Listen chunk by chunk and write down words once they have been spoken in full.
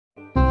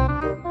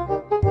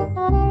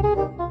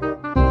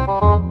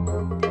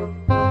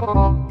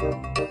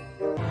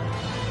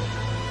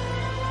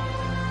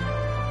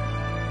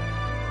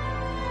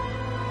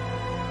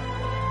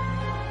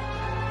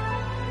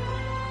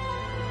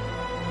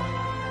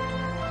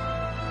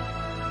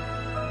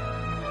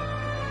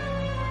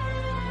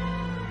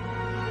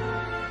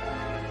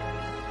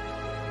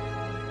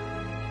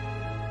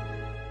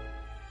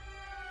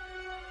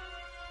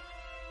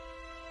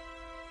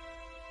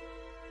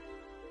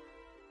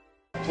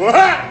Out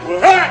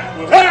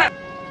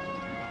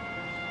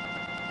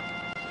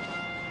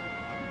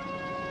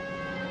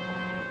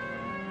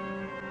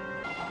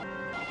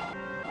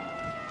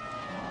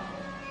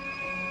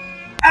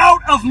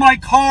of my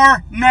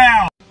car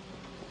now!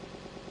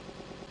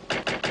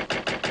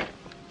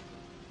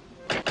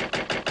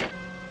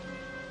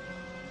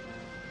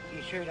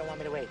 You sure you don't want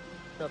me to wait?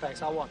 No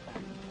thanks, I'll walk back.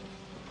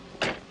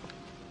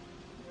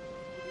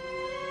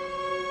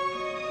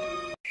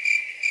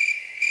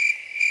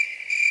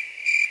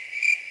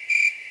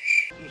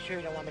 You sure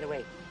you don't want me to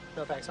wait?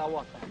 No thanks, I'll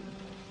walk back.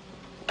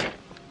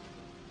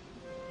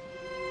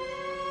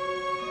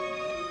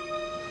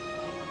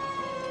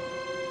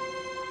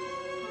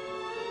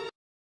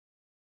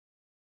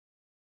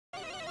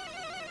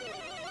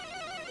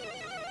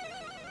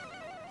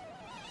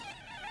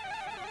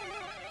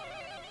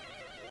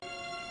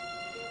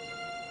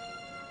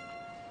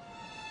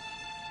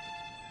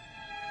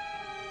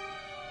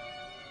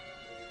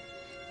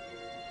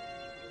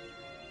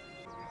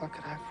 How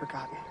could I have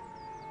forgotten?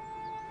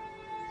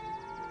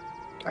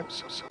 I'm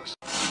so sorry.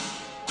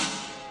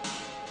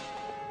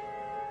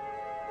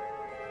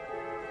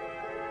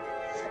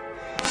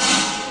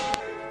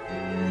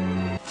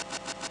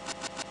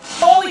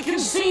 All he can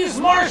see is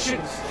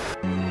Martians!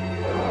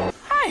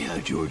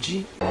 Hiya,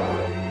 Georgie.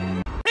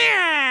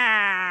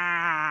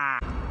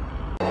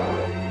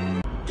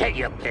 Take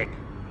your pick,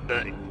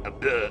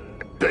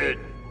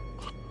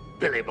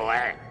 Billy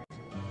boy.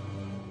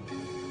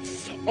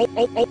 Oh.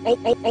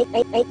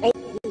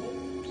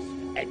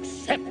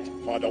 Except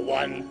for the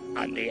one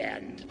on the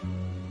end.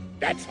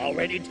 That's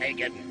already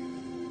taken.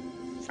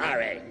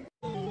 Sorry.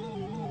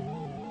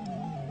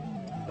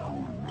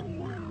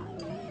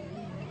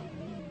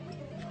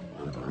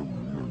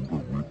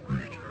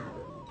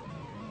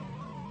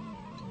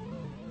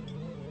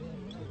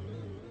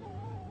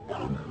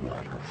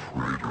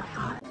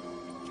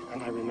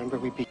 And I remember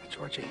we beat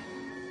Georgie.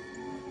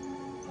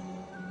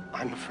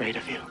 I'm afraid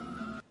of you.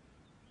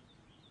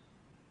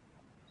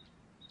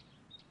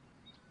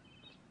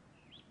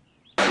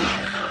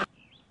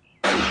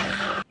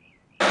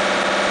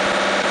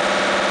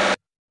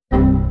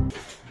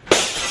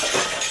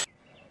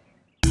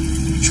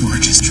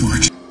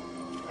 George.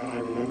 And I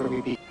remember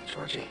we beat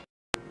Georgie.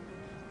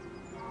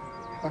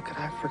 How could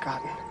I have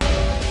forgotten?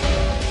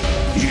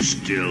 You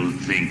still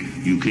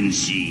think you can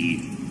see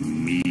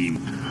me?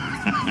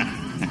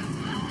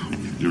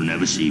 You'll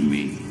never see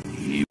me.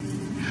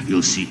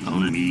 You'll see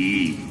only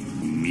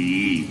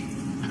me.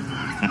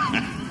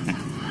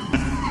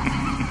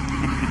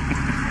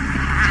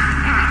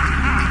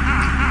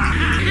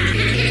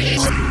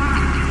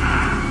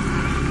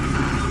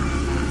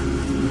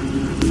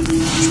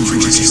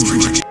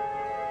 George.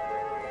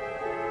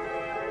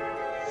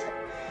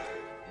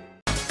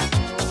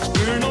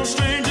 We're no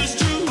strangers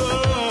to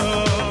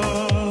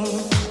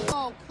love.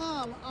 Oh,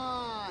 come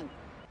on.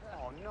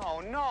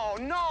 Oh,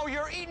 no,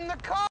 you're eating the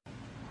car.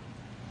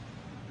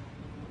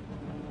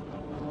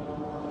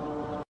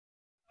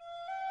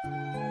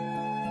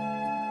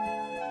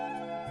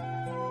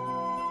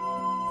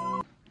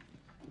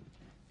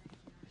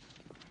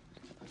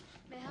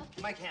 May I help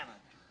you? Mike Hammond.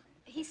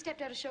 He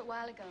stepped out a short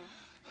while ago.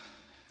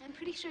 I'm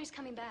pretty sure he's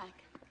coming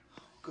back.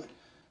 Good.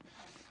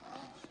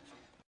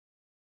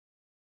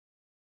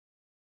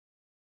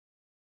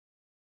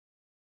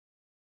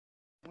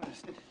 I'm gonna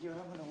sit here.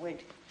 I'm gonna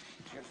wait.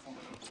 Careful.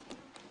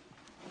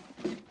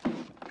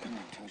 Come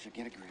on, Tosia,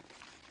 get a grip.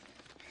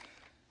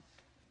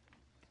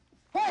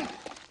 Hey!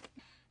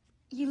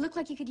 You look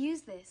like you could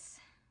use this.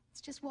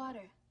 It's just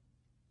water.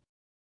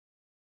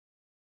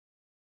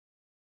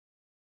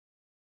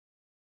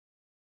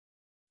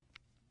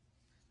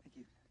 Thank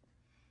you.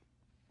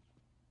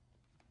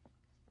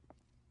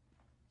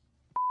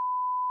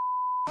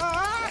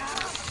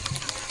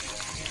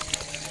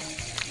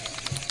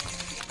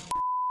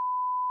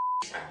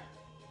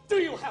 Do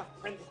you have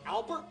Prince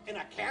Albert in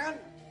a can?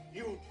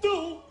 You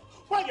do?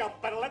 Well, you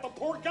better let the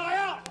poor guy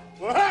out.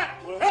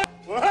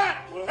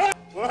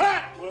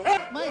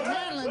 Mike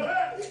Hanlon,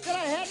 that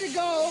I had to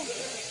go,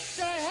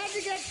 that I had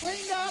to get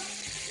cleaned up.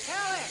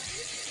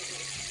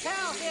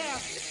 Tell him.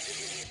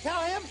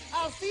 Tell him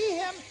I'll see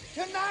him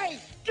tonight.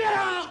 Get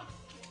out!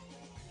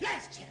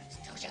 Last chance,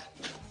 Tosia.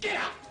 Get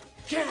out!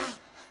 Get out!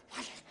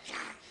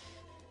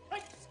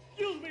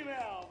 Excuse me,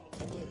 ma'am.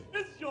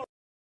 Is your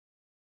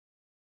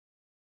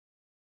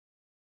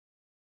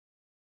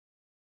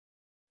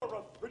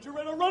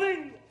refrigerator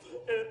running?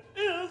 It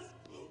is.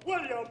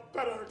 Well, you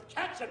better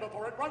catch it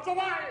before it runs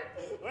away.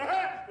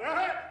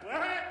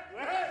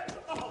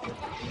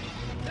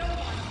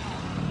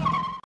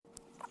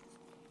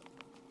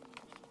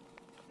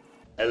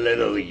 A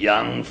little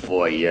young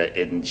for you,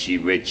 isn't she,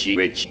 Richie? I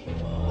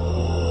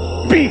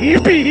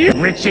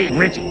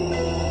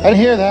didn't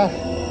hear that.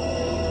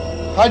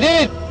 I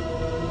did.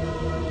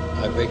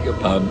 I beg your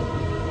pardon.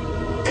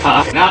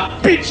 Cock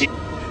up, bitchy.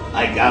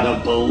 I got a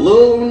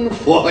balloon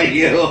for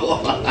you.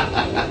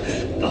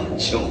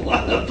 Don't you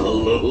want a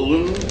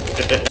balloon?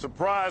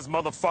 Surprise,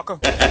 motherfucker.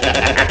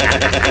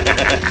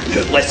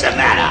 What's the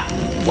matter?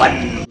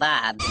 One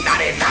Bob.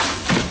 not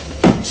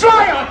enough.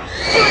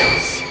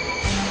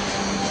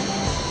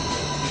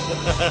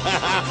 Is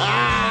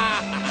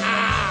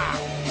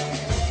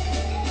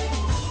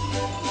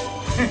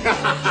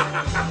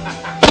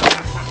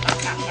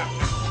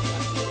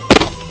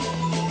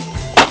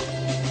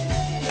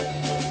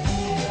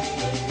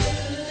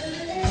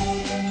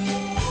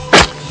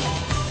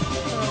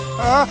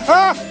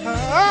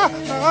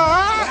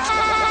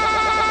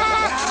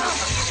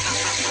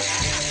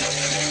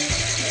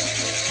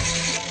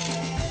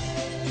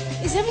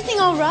everything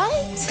all right?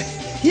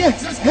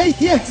 Yes, hey,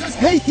 yes,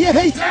 hey, yeah,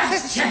 hey.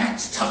 Last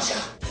chance,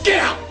 Tasha.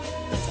 Get out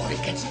before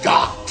it gets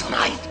dark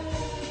tonight.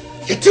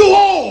 You're too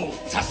old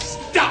to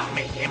stop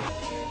me.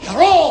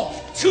 You're all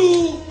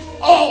too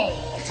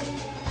old.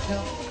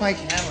 Tell Mike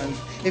Hanlon,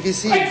 if you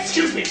see...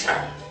 Excuse me,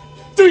 sir.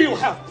 Do you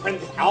have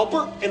Prince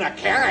Albert in a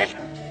carriage?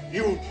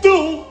 You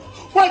do?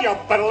 Well, you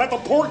better let the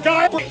poor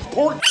guy... Tell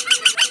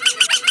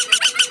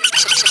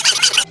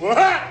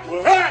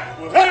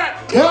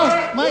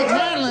Mike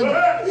Hanlon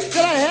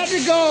that I had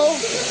to go,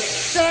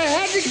 that I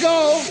had to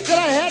go, that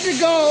I had to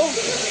go,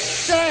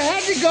 that I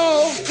had to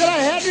go, that I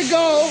had to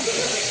go,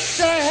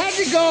 that I had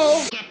to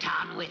go. Get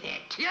on with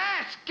it.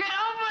 Yes, get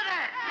on with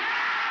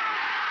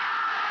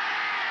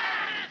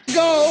it.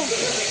 Go,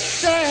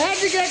 that I had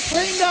to get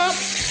cleaned up.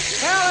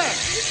 Tell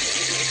him.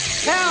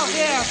 Tell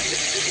him.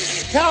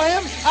 Tell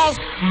him I'll...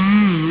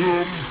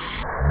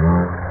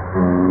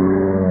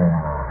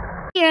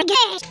 You're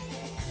gay.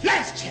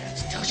 Last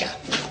chance, Tasha.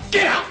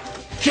 Get out.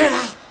 Get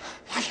out.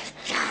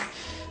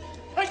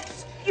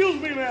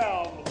 Excuse me,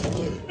 ma'am.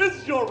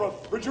 Is your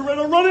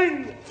refrigerator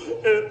running?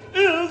 It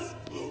is.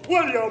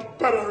 Well, you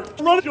better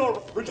run your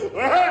refrigerator.